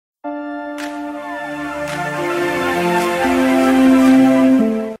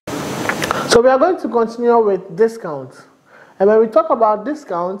So we are going to continue with discount. And when we talk about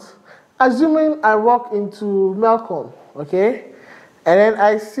discount, assuming I walk into Melcom, okay, and then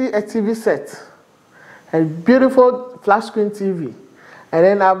I see a TV set, a beautiful flat screen TV, and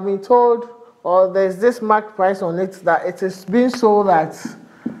then I've been told, or there's this marked price on it that it is being sold at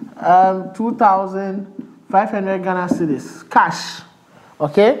 2,500 Ghana cedis cash,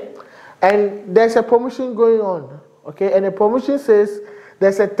 okay, and there's a promotion going on, okay, and the promotion says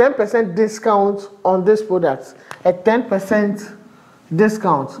there's a 10% discount on this product, a 10%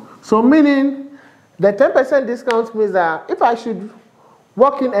 discount. So meaning the 10% discount means that if I should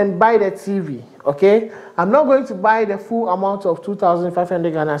walk in and buy the TV, okay, I'm not going to buy the full amount of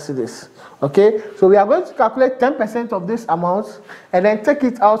 2,500 Ghana cedis, okay. So we are going to calculate 10% of this amount and then take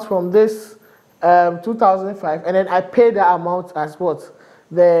it out from this 2,005, and then I pay the amount as what?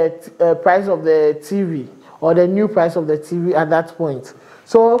 The price of the TV, or the new price of the TV at that point.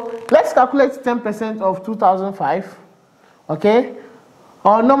 So let's calculate 10% of 2,005, okay?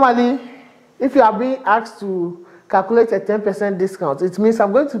 Or normally, if you are being asked to calculate a 10% discount, it means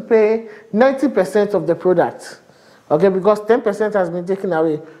I'm going to pay 90% of the product, okay? Because 10% has been taken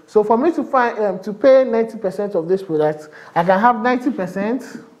away. So for me to find to pay 90% of this product, I can have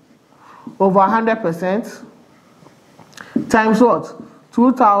 90% over 100% times what?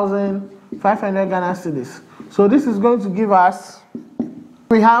 2,500 Ghana cedis. So this is going to give us,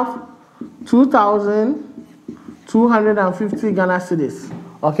 we have 2,250 Ghana cedis,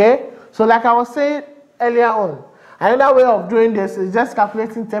 okay? So like I was saying earlier on, another way of doing this is just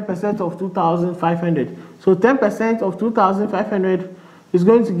calculating 10% of 2,500. So 10% of 2,500 is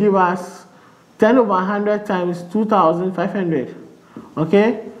going to give us 10 over 100 times 2,500,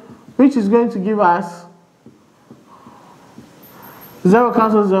 okay? Which is going to give us 0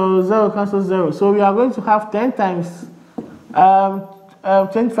 cancels 0, 0 cancels 0. So we are going to have 10 times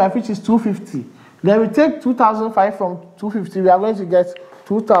 25, which is 250. Then we take 2,005 from 250, we are going to get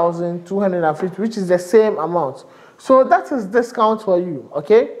 2,250, which is the same amount. So that is discount for you,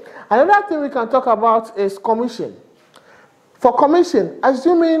 okay? Another thing we can talk about is commission. For commission,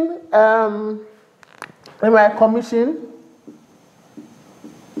 assuming in my commission,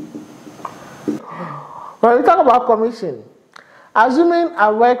 when we talk about commission, assuming I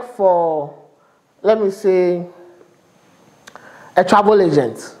work for, let me say, a travel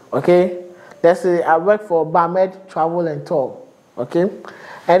agent, okay? Let's say I work for Barmed Travel and Tour, okay?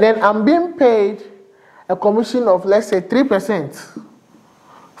 And then I'm being paid a commission of, let's say, 3%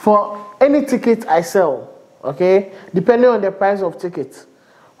 for any ticket I sell, okay? Depending on the price of tickets,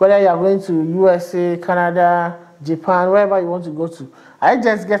 whether you are going to USA, Canada, Japan, wherever you want to go to, I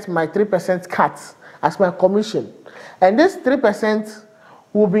just get my 3% cut as my commission. And this 3%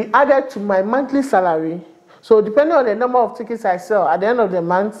 will be added to my monthly salary. So depending on the number of tickets I sell, at the end of the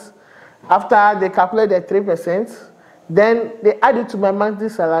month, after they calculate the 3%, then they add it to my monthly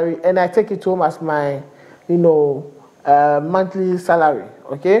salary and I take it home as my, monthly salary,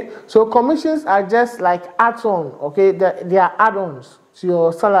 okay? So commissions are just like add-on, okay? They are add-ons to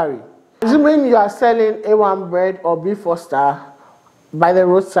your salary. Assuming you are selling A1 bread or B4 star by the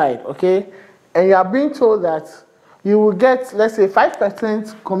roadside, okay? And you are being told that you will get, let's say,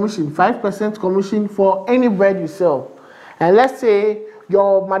 5% commission for any bread you sell. And let's say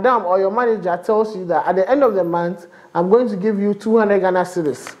your madam or your manager tells you that at the end of the month, I'm going to give you 200 Ghana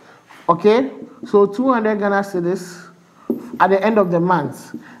cedis. Okay? So 200 Ghana cedis at the end of the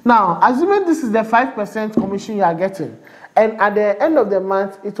month. Now, assuming this is the 5% commission you are getting, and at the end of the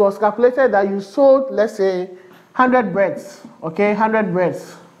month, it was calculated that you sold, let's say, 100 breads. Okay? 100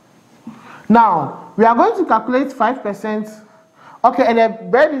 breads. Now, we are going to calculate 5%. Okay, and the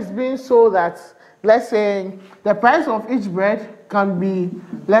bread is being sold at, let's say, the price of each bread can be,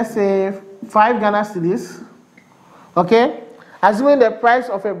 let's say, 5 Ghana cedis. Okay? Assuming the price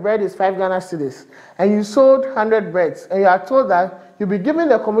of a bread is 5 Ghana cedis, and you sold 100 breads, and you are told that you'll be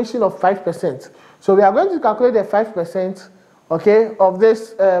given a commission of 5%. So we are going to calculate the 5%, okay, of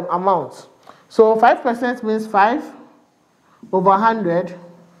this amount. So 5% means 5 over 100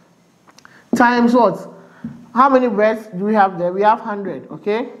 times what? How many breads do we have there? We have 100,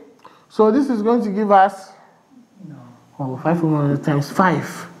 okay? So this is going to give us 5 over 100 times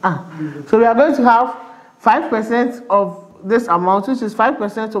 5. So we are going to have 5% of this amount, which is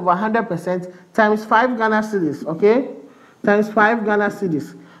 5% over 100% times 5 Ghana cedis, okay? Times 5 Ghana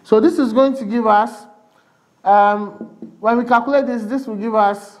cedis. So this is going to give us, when we calculate this, this will give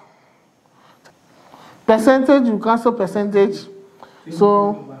us percentage, you cancel percentage.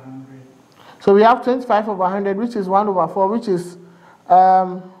 So we have 25 over 100, which is 1 over 4, which is,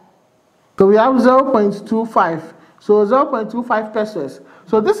 so we have 0.25, So 0.25 pesos.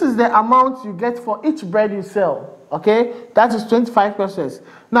 So this is the amount you get for each bread you sell. Okay, that is 25 pesos.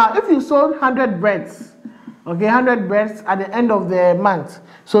 Now, if you sold 100 breads, okay, 100 breads at the end of the month,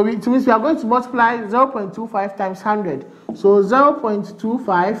 so it means we are going to multiply 0.25 times 100. So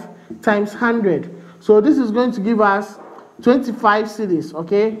 0.25 times 100. So this is going to give us 25 cedis,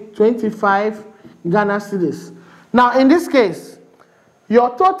 okay, 25 Ghana cedis. Now, in this case, your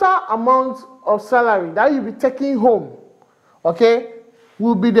total amount of salary that you'll be taking home, okay,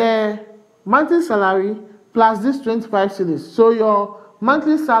 will be the monthly salary plus this 25 cedis. So your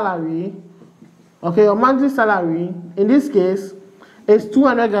monthly salary, okay, your monthly salary in this case is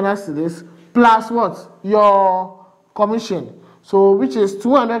 200 Ghana cedis plus what? Your commission. So which is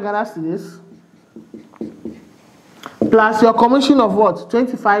 200 Ghana cedis plus your commission of what?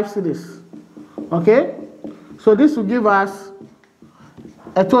 25 cedis. Okay? So this will give us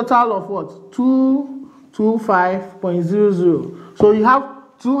a total of what? 225.00. So you have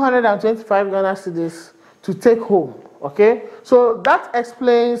 225 Ghana cedis to take home. Okay? So that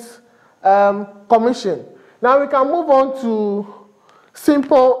explains commission. Now we can move on to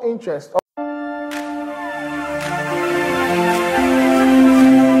simple interest.